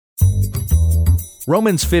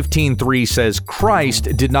Romans 15:3 says,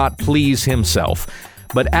 Christ did not please himself,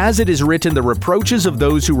 but as it is written, the reproaches of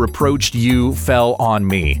those who reproached you fell on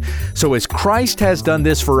me. So as Christ has done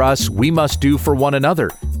this for us, we must do for one another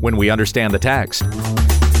when we understand the text.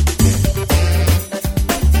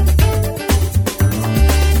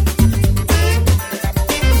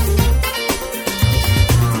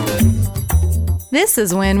 This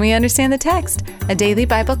is When We Understand the Text, a daily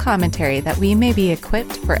Bible commentary that we may be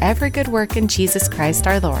equipped for every good work in Jesus Christ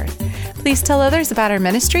our Lord. Please tell others about our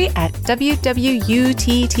ministry at www.utt.com.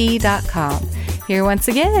 Here once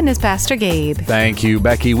again is Pastor Gabe. Thank you,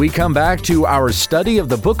 Becky. We come back to our study of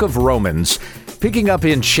the book of Romans, picking up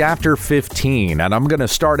in chapter 15, and I'm going to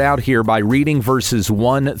start out here by reading verses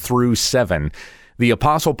 1 through 7. The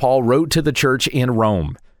Apostle Paul wrote to the church in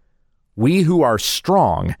Rome, "We who are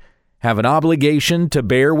strong have an obligation to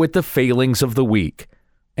bear with the failings of the weak,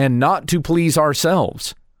 and not to please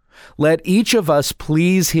ourselves. Let each of us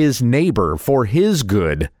please his neighbor for his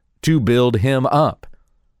good, to build him up.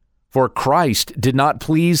 For Christ did not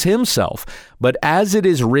please himself, but as it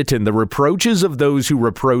is written, the reproaches of those who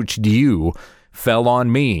reproached you fell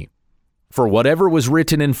on me. For whatever was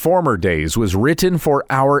written in former days was written for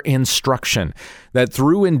our instruction, that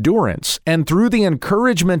through endurance and through the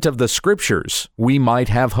encouragement of the Scriptures we might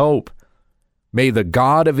have hope. May the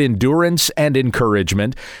God of endurance and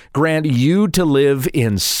encouragement grant you to live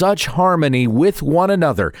in such harmony with one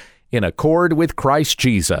another in accord with Christ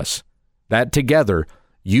Jesus, that together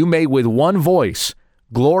you may with one voice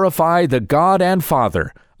glorify the God and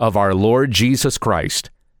Father of our Lord Jesus Christ.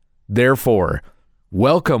 Therefore,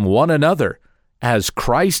 welcome one another, as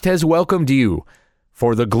Christ has welcomed you,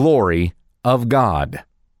 for the glory of God."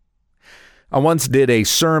 I once did a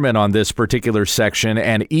sermon on this particular section,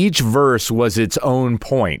 and each verse was its own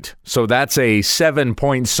point. So that's a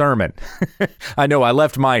 7-point sermon. I know I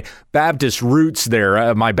left my Baptist roots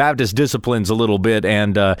there, my Baptist disciplines a little bit,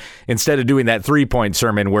 and instead of doing that 3-point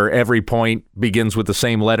sermon where every point begins with the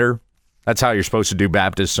same letter, that's how you're supposed to do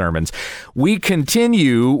Baptist sermons. We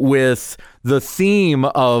continue with the theme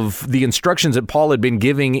of the instructions that Paul had been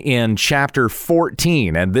giving in chapter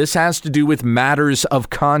 14, and this has to do with matters of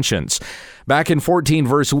conscience. Back in 14,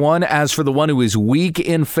 verse 1, "As for the one who is weak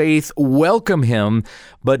in faith, welcome him,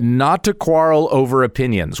 but not to quarrel over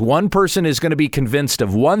opinions." One person is going to be convinced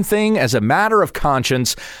of one thing as a matter of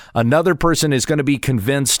conscience. Another person is going to be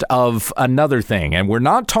convinced of another thing. And we're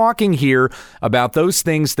not talking here about those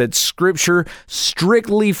things that Scripture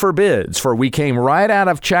strictly forbids, for we came right out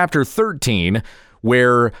of chapter 13,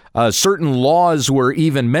 where certain laws were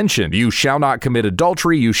even mentioned. You shall not commit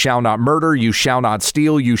adultery, you shall not murder, you shall not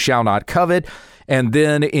steal, you shall not covet. And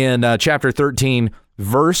then in chapter 13,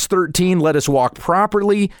 verse 13, "Let us walk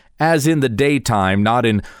properly as in the daytime, not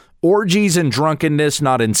in orgies and drunkenness,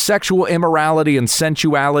 not in sexual immorality and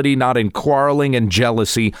sensuality, not in quarreling and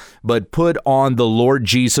jealousy, but put on the Lord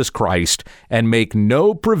Jesus Christ and make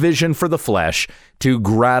no provision for the flesh to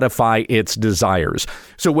gratify its desires."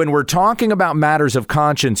 So when we're talking about matters of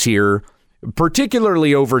conscience here,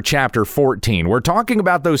 particularly over chapter 14, we're talking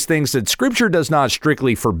about those things that Scripture does not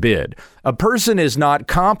strictly forbid. A person is not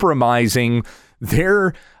compromising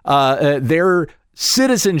their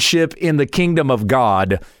citizenship in the kingdom of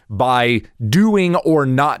God by doing or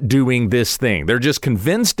not doing this thing. They're just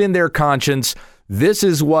convinced in their conscience, this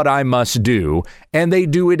is what I must do, and they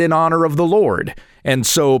do it in honor of the Lord. And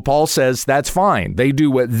so Paul says that's fine. They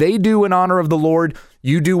do what they do in honor of the Lord.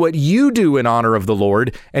 You do what you do in honor of the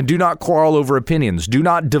Lord, and do not quarrel over opinions. Do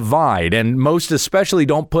not divide, and most especially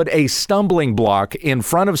don't put a stumbling block in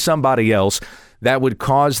front of somebody else that would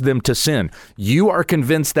cause them to sin. You are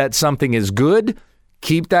convinced that something is good,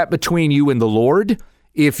 keep that between you and the Lord.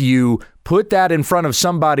 If you put that in front of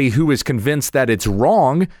somebody who is convinced that it's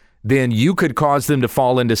wrong, then you could cause them to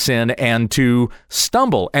fall into sin and to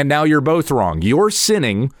stumble. And now you're both wrong. You're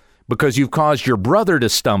sinning because you've caused your brother to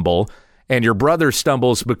stumble, and your brother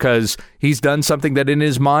stumbles because he's done something that in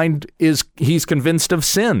his mind he's convinced of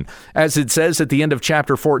sin. As it says at the end of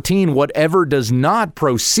chapter 14, whatever does not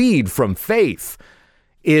proceed from faith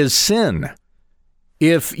is sin.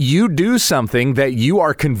 If you do something that you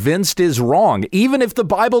are convinced is wrong, even if the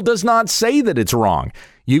Bible does not say that it's wrong,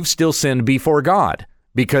 you've still sinned before God,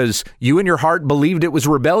 because you in your heart believed it was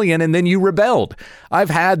rebellion and then you rebelled. I've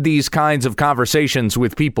had these kinds of conversations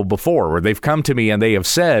with people before where they've come to me and they have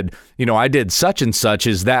said, I did such and such,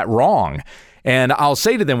 is that wrong? And I'll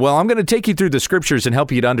say to them, well, I'm going to take you through the Scriptures and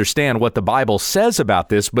help you to understand what the Bible says about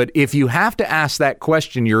this. But if you have to ask that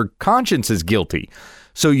question, your conscience is guilty.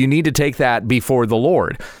 So you need to take that before the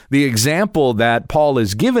Lord. The example that Paul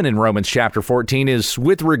is given in Romans chapter 14 is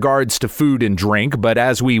with regards to food and drink. But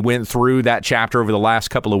as we went through that chapter over the last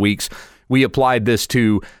couple of weeks, we applied this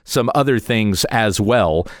to some other things as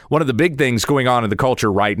well. One of the big things going on in the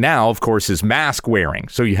culture right now, of course, is mask wearing.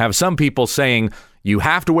 So you have some people saying you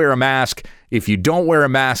have to wear a mask. If you don't wear a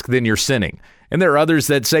mask, then you're sinning. And there are others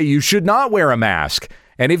that say you should not wear a mask.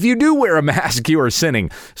 And if you do wear a mask, you are sinning.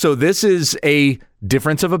 So this is a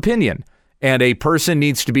difference of opinion. And a person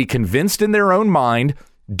needs to be convinced in their own mind,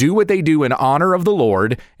 do what they do in honor of the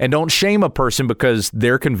Lord, and don't shame a person because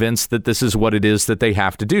they're convinced that this is what it is that they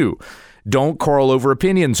have to do. Don't quarrel over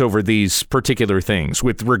opinions over these particular things.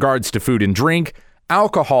 With regards to food and drink,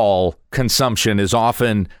 alcohol consumption is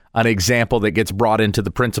often an example that gets brought into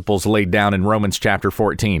the principles laid down in Romans chapter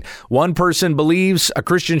 14. One person believes a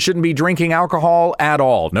Christian shouldn't be drinking alcohol at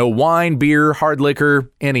all. No wine, beer, hard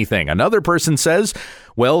liquor, anything. Another person says,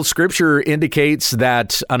 well, Scripture indicates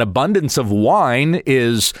that an abundance of wine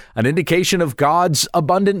is an indication of God's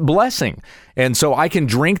abundant blessing. And so I can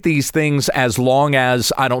drink these things as long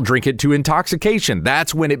as I don't drink it to intoxication.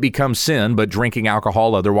 That's when it becomes sin, but drinking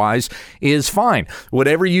alcohol otherwise is fine.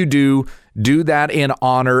 Whatever you do that in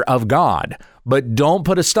honor of God. But don't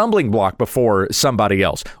put a stumbling block before somebody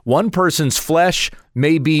else. One person's flesh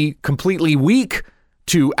may be completely weak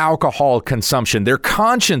to alcohol consumption, their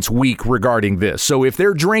conscience weak regarding this. So if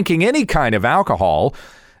they're drinking any kind of alcohol,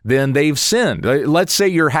 then they've sinned. Let's say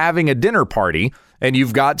you're having a dinner party and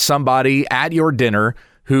you've got somebody at your dinner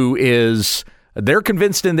who they're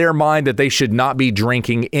convinced in their mind that they should not be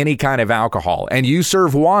drinking any kind of alcohol, and you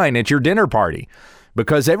serve wine at your dinner party.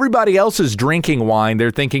 Because everybody else is drinking wine,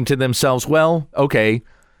 they're thinking to themselves, well, okay,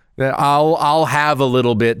 I'll have a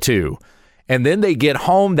little bit too. And then they get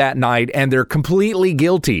home that night and they're completely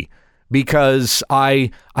guilty because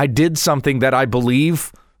I did something that I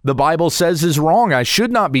believe the Bible says is wrong. I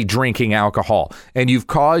should not be drinking alcohol. And you've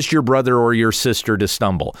caused your brother or your sister to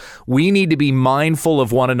stumble. We need to be mindful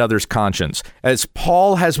of one another's conscience. As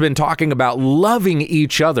Paul has been talking about loving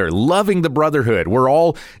each other, loving the brotherhood. We're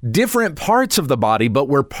all different parts of the body, but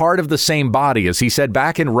we're part of the same body. As he said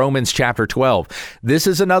back in Romans chapter 12, this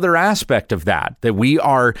is another aspect of that we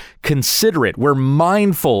are considerate. We're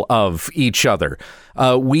mindful of each other.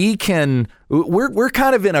 We're kind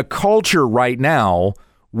of in a culture right now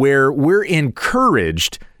where we're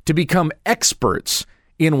encouraged to become experts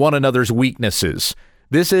in one another's weaknesses.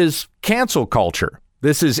 This is cancel culture.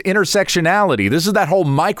 This is intersectionality. This is that whole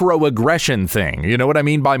microaggression thing. You know what I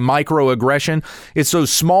mean by microaggression? It's those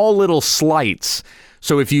small little slights.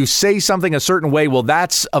 So if you say something a certain way, well,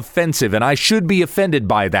 that's offensive, and I should be offended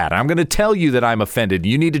by that. I'm going to tell you that I'm offended.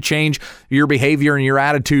 You need to change your behavior and your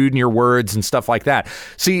attitude and your words and stuff like that.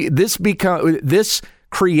 See, this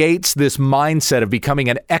creates this mindset of becoming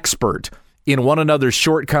an expert in one another's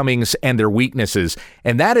shortcomings and their weaknesses.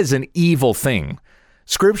 And that is an evil thing.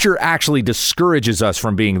 Scripture actually discourages us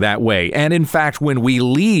from being that way. And in fact, when we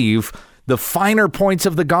leave the finer points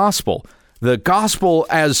of the gospel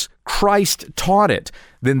as Christ taught it,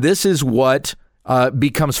 then this is what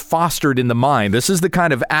becomes fostered in the mind. This is the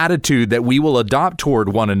kind of attitude that we will adopt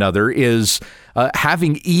toward one another, is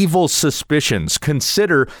having evil suspicions.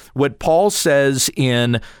 Consider what Paul says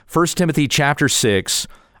in 1 Timothy chapter 6.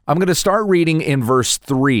 I'm going to start reading in verse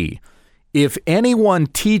 3. If anyone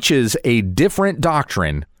teaches a different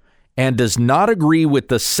doctrine and does not agree with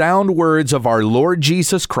the sound words of our Lord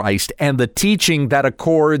Jesus Christ and the teaching that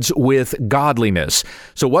accords with godliness.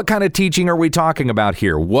 So what kind of teaching are we talking about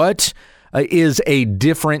here? What is a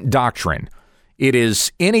different doctrine? It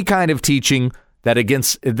is any kind of teaching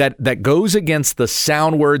that goes against the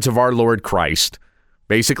sound words of our Lord Christ.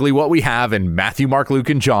 Basically what we have in Matthew, Mark, Luke,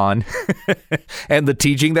 and John, and the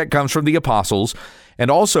teaching that comes from the apostles, and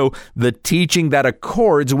also the teaching that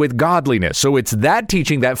accords with godliness. So it's that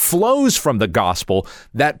teaching that flows from the gospel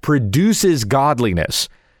that produces godliness.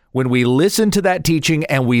 When we listen to that teaching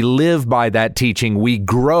and we live by that teaching, we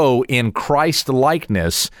grow in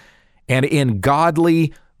Christ-likeness and in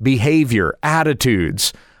godly behavior,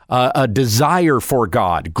 attitudes. A desire for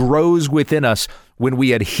God grows within us when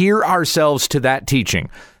we adhere ourselves to that teaching.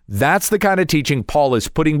 That's the kind of teaching Paul is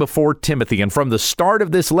putting before Timothy. And from the start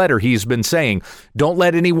of this letter, he's been saying, don't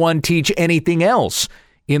let anyone teach anything else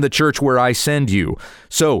in the church where I send you.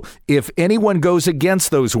 So if anyone goes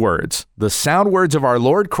against those words, the sound words of our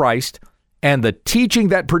Lord Christ and the teaching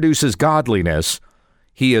that produces godliness,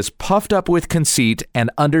 he is puffed up with conceit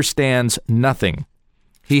and understands nothing.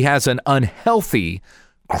 He has an unhealthy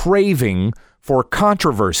craving for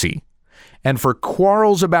controversy and for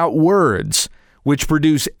quarrels about words, which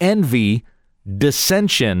produce envy,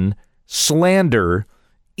 dissension, slander,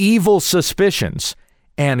 evil suspicions,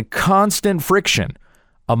 and constant friction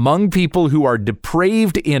among people who are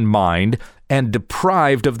depraved in mind and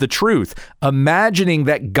deprived of the truth, imagining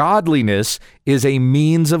that godliness is a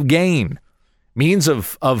means of gain, means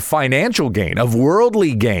of financial gain, of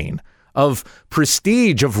worldly gain, of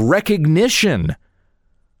prestige, of recognition.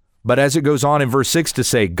 But as it goes on in verse 6 to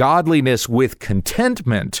say, godliness with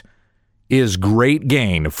contentment is great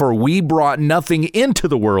gain, for we brought nothing into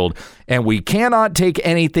the world, and we cannot take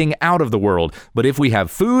anything out of the world. But if we have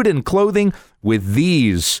food and clothing, with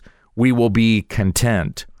these we will be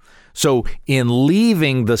content. So in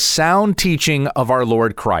leaving the sound teaching of our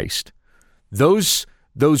Lord Christ, those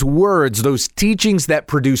words, those teachings that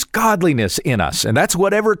produce godliness in us, and that's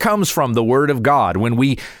whatever comes from the Word of God, when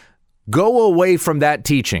we go away from that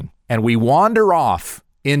teaching and we wander off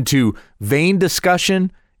into vain discussion,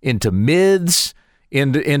 into myths,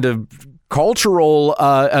 into cultural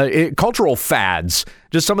fads,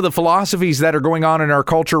 just some of the philosophies that are going on in our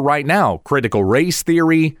culture right now, critical race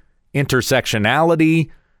theory, intersectionality,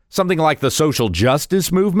 something like the social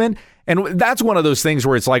justice movement. And that's one of those things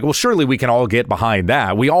where it's like, well, surely we can all get behind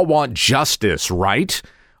that. We all want justice, right?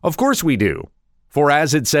 Of course we do. For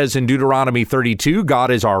as it says in Deuteronomy 32, God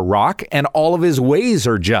is our rock and all of his ways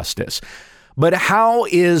are justice. But how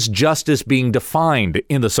is justice being defined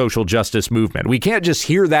in the social justice movement? We can't just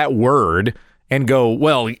hear that word and go,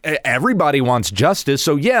 well, everybody wants justice,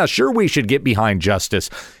 so yeah, sure, we should get behind justice.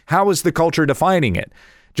 How is the culture defining it?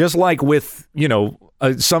 Just like with,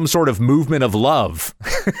 some sort of movement of love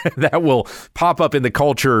that will pop up in the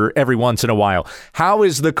culture every once in a while. How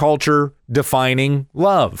is the culture defining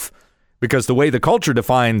love? Because the way the culture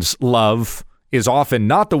defines love is often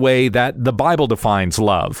not the way that the Bible defines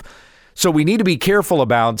love. So we need to be careful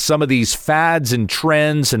about some of these fads and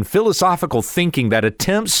trends and philosophical thinking that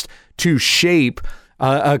attempts to shape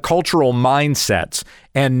cultural mindsets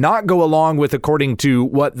and not go along with according to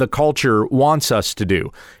what the culture wants us to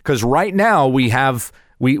do. Because right now we have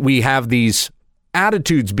these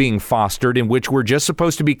attitudes being fostered in which we're just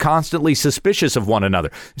supposed to be constantly suspicious of one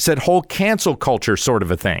another. It's that whole cancel culture sort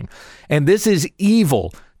of a thing. And this is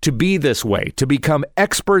evil. To be this way, to become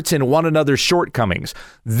experts in one another's shortcomings.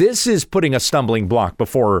 This is putting a stumbling block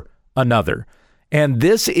before another. And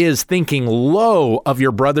this is thinking low of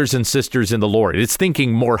your brothers and sisters in the Lord. It's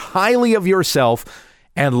thinking more highly of yourself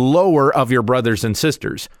and lower of your brothers and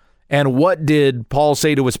sisters. And what did Paul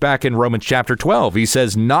say to us back in Romans chapter 12? He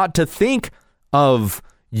says, not to think of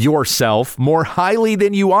yourself more highly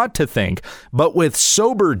than you ought to think, but with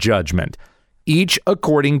sober judgment, each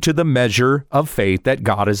according to the measure of faith that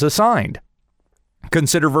God has assigned.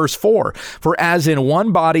 Consider verse 4. For as in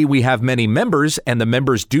one body we have many members, and the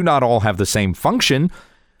members do not all have the same function,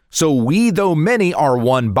 so we, though many, are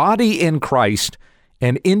one body in Christ,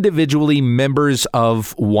 and individually members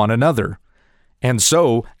of one another. And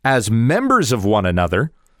so, as members of one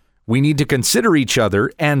another, we need to consider each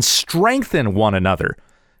other and strengthen one another,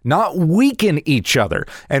 not weaken each other.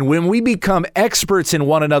 And when we become experts in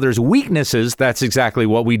one another's weaknesses, that's exactly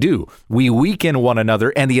what we do. We weaken one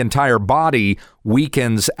another, and the entire body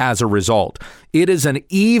weakens as a result. It is an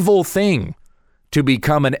evil thing to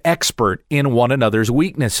become an expert in one another's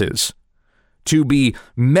weaknesses, to be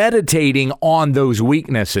meditating on those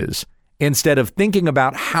weaknesses instead of thinking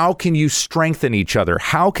about how can you strengthen each other?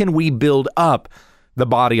 How can we build up the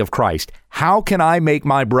body of Christ? How can I make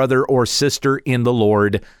my brother or sister in the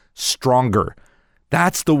Lord stronger?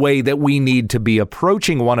 That's the way that we need to be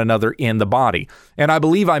approaching one another in the body. And I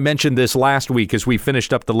believe I mentioned this last week as we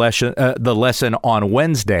finished up the lesson on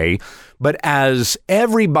Wednesday. But as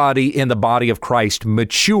everybody in the body of Christ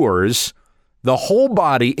matures, the whole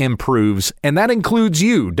body improves, and that includes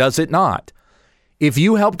you, does it not? If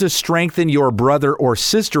you help to strengthen your brother or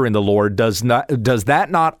sister in the Lord, does that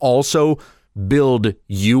not also build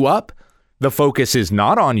you up? The focus is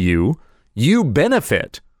not on you. You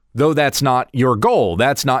benefit, though that's not your goal.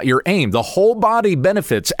 That's not your aim. The whole body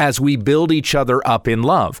benefits as we build each other up in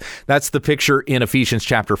love. That's the picture in Ephesians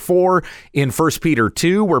chapter 4, in 1 Peter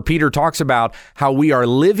 2, where Peter talks about how we are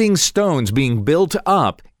living stones being built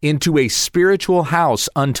up into a spiritual house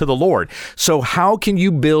unto the Lord. So how can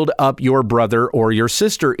you build up your brother or your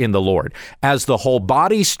sister in the Lord? As the whole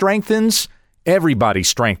body strengthens, everybody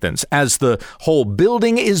strengthens. As the whole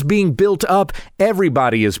building is being built up,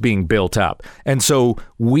 everybody is being built up. And so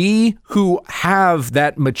we who have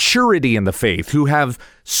that maturity in the faith, who have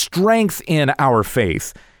strength in our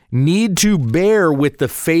faith, need to bear with the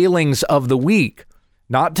failings of the weak,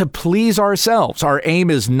 not to please ourselves. Our aim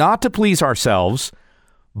is not to please ourselves,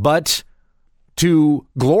 but to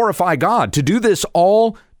glorify God, to do this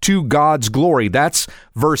all to God's glory. That's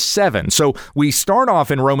verse 7. So we start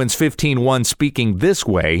off in Romans 15:1 speaking this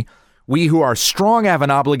way: we who are strong have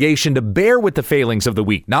an obligation to bear with the failings of the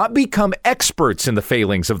weak, not become experts in the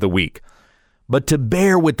failings of the weak, but to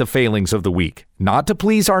bear with the failings of the weak, not to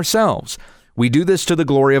please ourselves. We do this to the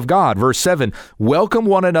glory of God. Verse 7, welcome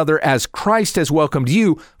one another as Christ has welcomed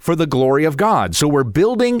you for the glory of God. So we're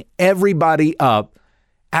building everybody up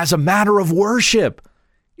as a matter of worship.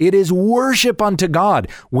 It is worship unto God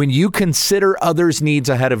when you consider others' needs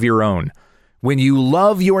ahead of your own, when you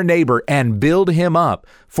love your neighbor and build him up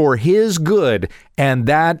for his good, and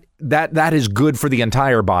that is good for the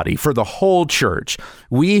entire body, for the whole church.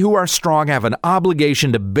 We who are strong have an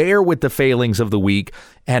obligation to bear with the failings of the weak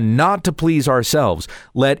and not to please ourselves.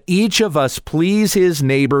 Let each of us please his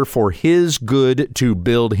neighbor for his good, to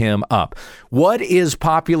build him up. What is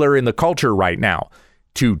popular in the culture right now?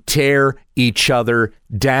 To tear each other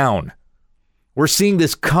down. We're seeing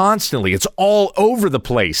this constantly. It's all over the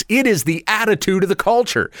place. It is the attitude of the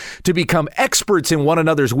culture to become experts in one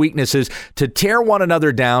another's weaknesses, to tear one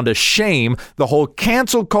another down, to shame, the whole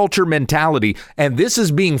cancel culture mentality. And this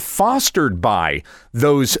is being fostered by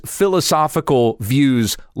those philosophical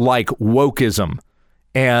views like wokeism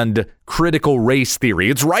and critical race theory.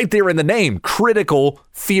 It's right there in the name, critical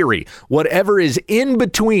theory. Whatever is in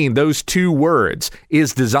between those two words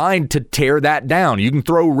is designed to tear that down. You can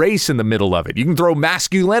throw race in the middle of it. You can throw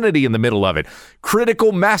masculinity in the middle of it.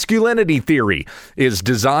 Critical masculinity theory is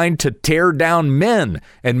designed to tear down men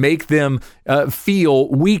and make them feel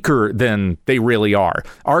weaker than they really are.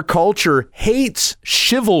 Our culture hates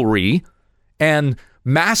chivalry and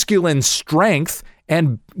masculine strength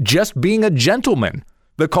and just being a gentleman.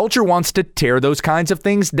 The culture wants to tear those kinds of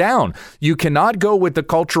things down. You cannot go with the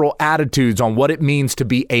cultural attitudes on what it means to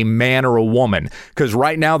be a man or a woman, because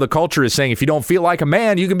right now the culture is saying if you don't feel like a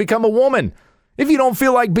man, you can become a woman. If you don't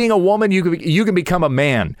feel like being a woman, you can become a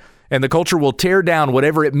man. And the culture will tear down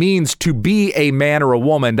whatever it means to be a man or a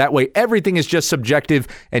woman. That way, everything is just subjective,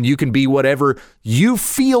 and you can be whatever you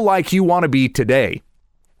feel like you want to be today.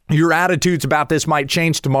 Your attitudes about this might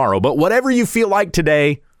change tomorrow, but whatever you feel like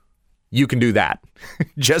today, you can do that.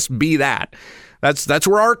 Just be that. That's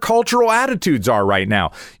where our cultural attitudes are right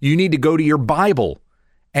now. You need to go to your Bible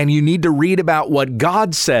and you need to read about what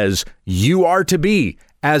God says you are to be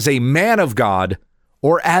as a man of God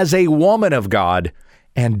or as a woman of God,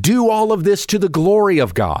 and do all of this to the glory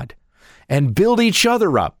of God and build each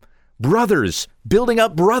other up. Brothers, building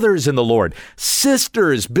up brothers in the Lord.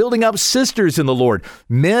 Sisters, building up sisters in the Lord.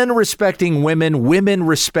 Men respecting women, women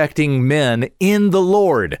respecting men in the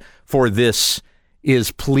Lord. For this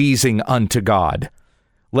is pleasing unto God.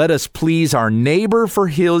 Let us please our neighbor for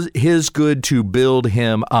his good, to build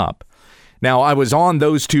him up. Now, I was on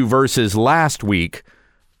those two verses last week.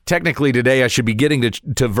 Technically, today I should be getting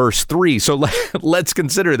to verse 3, so let's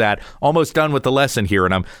consider that. Almost done with the lesson here,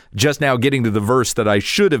 and I'm just now getting to the verse that I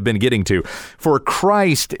should have been getting to. For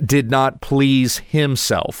Christ did not please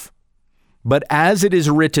himself, but as it is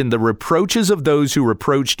written, the reproaches of those who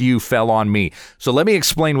reproached you fell on me. So let me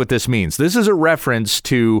explain what this means. This is a reference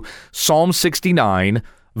to Psalm 69,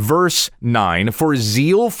 Verse 9, for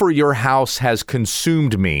zeal for your house has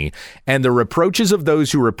consumed me, and the reproaches of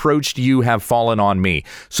those who reproached you have fallen on me.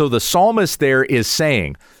 So the psalmist there is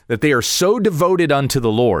saying that they are so devoted unto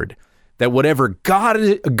the Lord that whatever God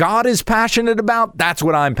is passionate about, that's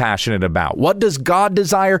what I'm passionate about. What does God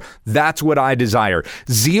desire? That's what I desire.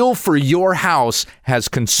 Zeal for your house has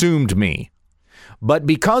consumed me. But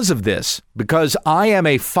because of this, because I am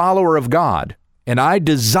a follower of God, and I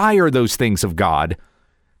desire those things of God,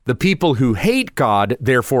 the people who hate God,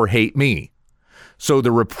 therefore, hate me. So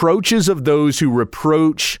the reproaches of those who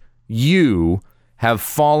reproach you have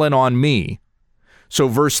fallen on me. So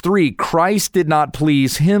verse 3, Christ did not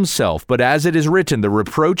please himself, but as it is written, the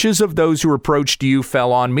reproaches of those who reproached you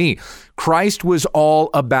fell on me. Christ was all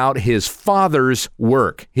about his Father's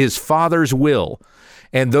work, his Father's will.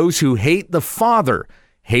 And those who hate the Father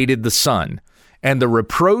hated the Son. And the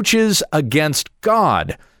reproaches against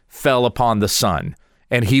God fell upon the Son.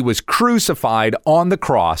 And he was crucified on the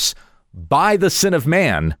cross by the sin of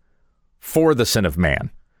man for the sin of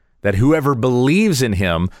man. That whoever believes in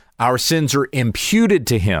him, our sins are imputed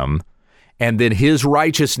to him, and then his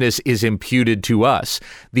righteousness is imputed to us.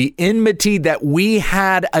 The enmity that we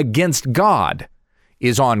had against God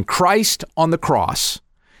is on Christ on the cross.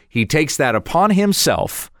 He takes that upon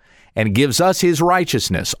himself and gives us his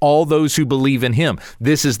righteousness, all those who believe in him.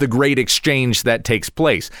 This is the great exchange that takes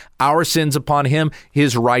place. Our sins upon him,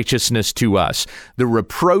 his righteousness to us. The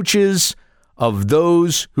reproaches of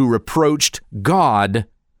those who reproached God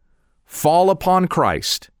fall upon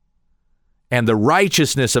Christ, and the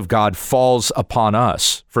righteousness of God falls upon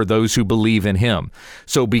us for those who believe in him.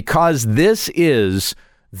 So because this is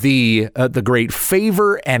the great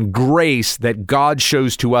favor and grace that God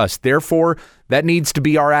shows to us, therefore, that needs to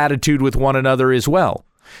be our attitude with one another as well.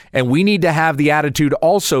 And we need to have the attitude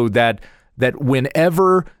also that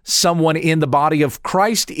whenever someone in the body of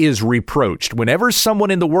Christ is reproached, whenever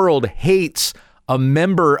someone in the world hates a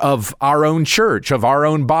member of our own church, of our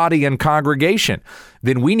own body and congregation,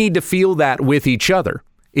 then we need to feel that with each other.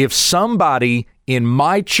 If somebody in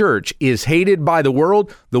my church is hated by the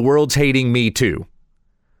world's hating me too.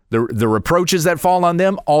 The reproaches that fall on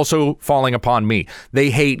them also falling upon me. They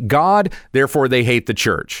hate God, therefore they hate the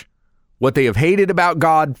church. What they have hated about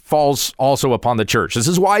God falls also upon the church. This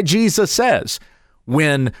is why Jesus says,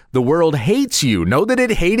 when the world hates you, know that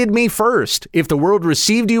it hated me first. If the world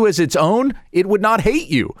received you as its own, it would not hate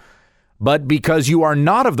you. But because you are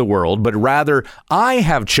not of the world, but rather I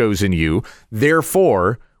have chosen you,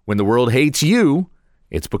 therefore, when the world hates you,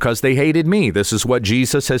 it's because they hated me. This is what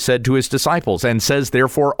Jesus has said to his disciples and says,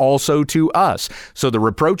 therefore, also to us. So the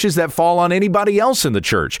reproaches that fall on anybody else in the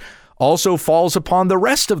church also falls upon the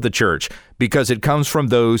rest of the church because it comes from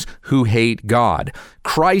those who hate God.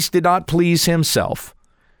 Christ did not please himself.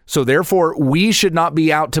 So therefore, we should not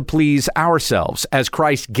be out to please ourselves. As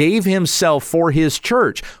Christ gave himself for his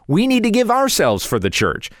church, we need to give ourselves for the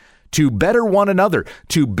church to better one another,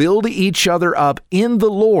 to build each other up in the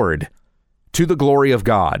Lord to the glory of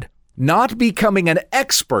God, not becoming an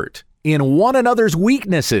expert in one another's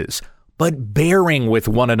weaknesses, but bearing with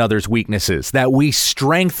one another's weaknesses, that we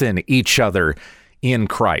strengthen each other in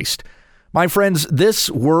Christ. My friends, this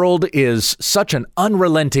world is such an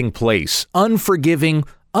unrelenting place, unforgiving,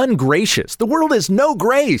 ungracious. The world is no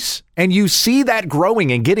grace. And you see that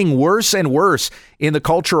growing and getting worse and worse in the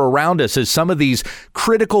culture around us as some of these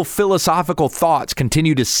critical philosophical thoughts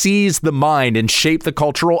continue to seize the mind and shape the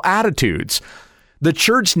cultural attitudes. The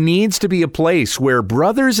church needs to be a place where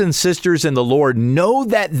brothers and sisters in the Lord know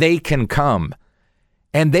that they can come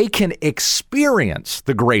and they can experience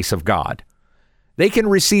the grace of God. They can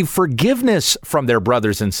receive forgiveness from their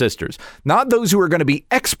brothers and sisters, not those who are going to be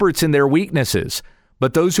experts in their weaknesses,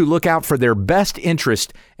 but those who look out for their best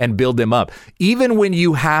interest and build them up. Even when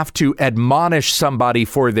you have to admonish somebody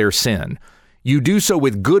for their sin, you do so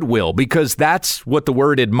with goodwill, because that's what the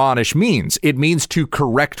word admonish means. It means to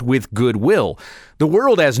correct with goodwill. The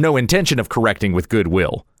world has no intention of correcting with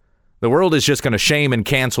goodwill. The world is just going to shame and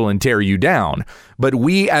cancel and tear you down. But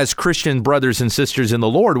we as Christian brothers and sisters in the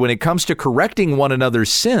Lord, when it comes to correcting one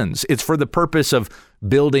another's sins, it's for the purpose of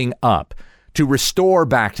building up, to restore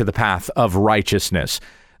back to the path of righteousness,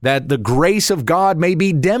 that the grace of God may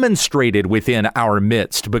be demonstrated within our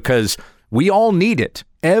midst, because we all need it.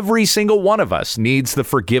 Every single one of us needs the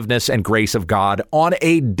forgiveness and grace of God on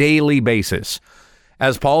a daily basis.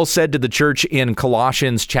 As Paul said to the church in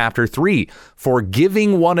Colossians chapter 3,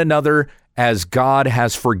 forgiving one another as God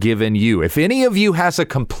has forgiven you. If any of you has a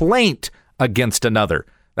complaint against another,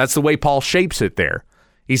 that's the way Paul shapes it there.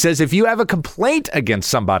 He says, if you have a complaint against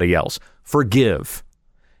somebody else, forgive.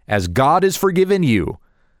 As God has forgiven you,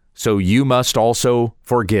 so you must also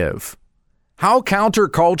forgive. How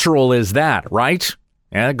countercultural is that, right?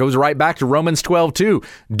 And it goes right back to Romans 12:2.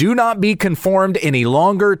 Do not be conformed any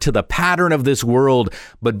longer to the pattern of this world,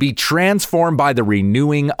 but be transformed by the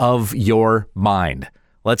renewing of your mind.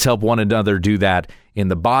 Let's help one another do that in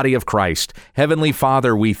the body of Christ. Heavenly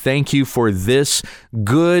Father, we thank you for this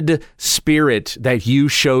good spirit that you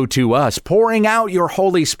show to us, pouring out your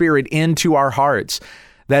Holy Spirit into our hearts,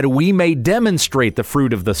 that we may demonstrate the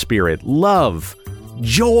fruit of the Spirit: love,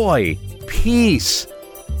 joy, peace,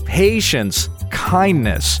 patience,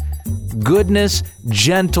 kindness, goodness,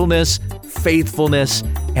 gentleness, faithfulness,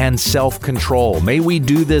 and self-control. May we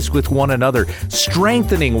do this with one another,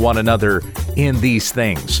 strengthening one another in these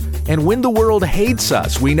things. And when the world hates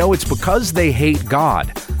us, we know it's because they hate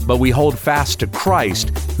God, but we hold fast to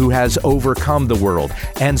Christ, who has overcome the world,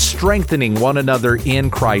 and strengthening one another in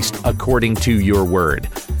Christ according to your word.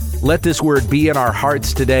 Let this word be in our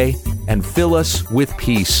hearts today and fill us with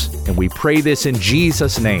peace. And we pray this in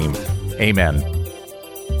Jesus' name. Amen.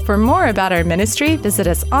 For more about our ministry, visit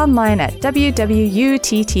us online at www.utt.com.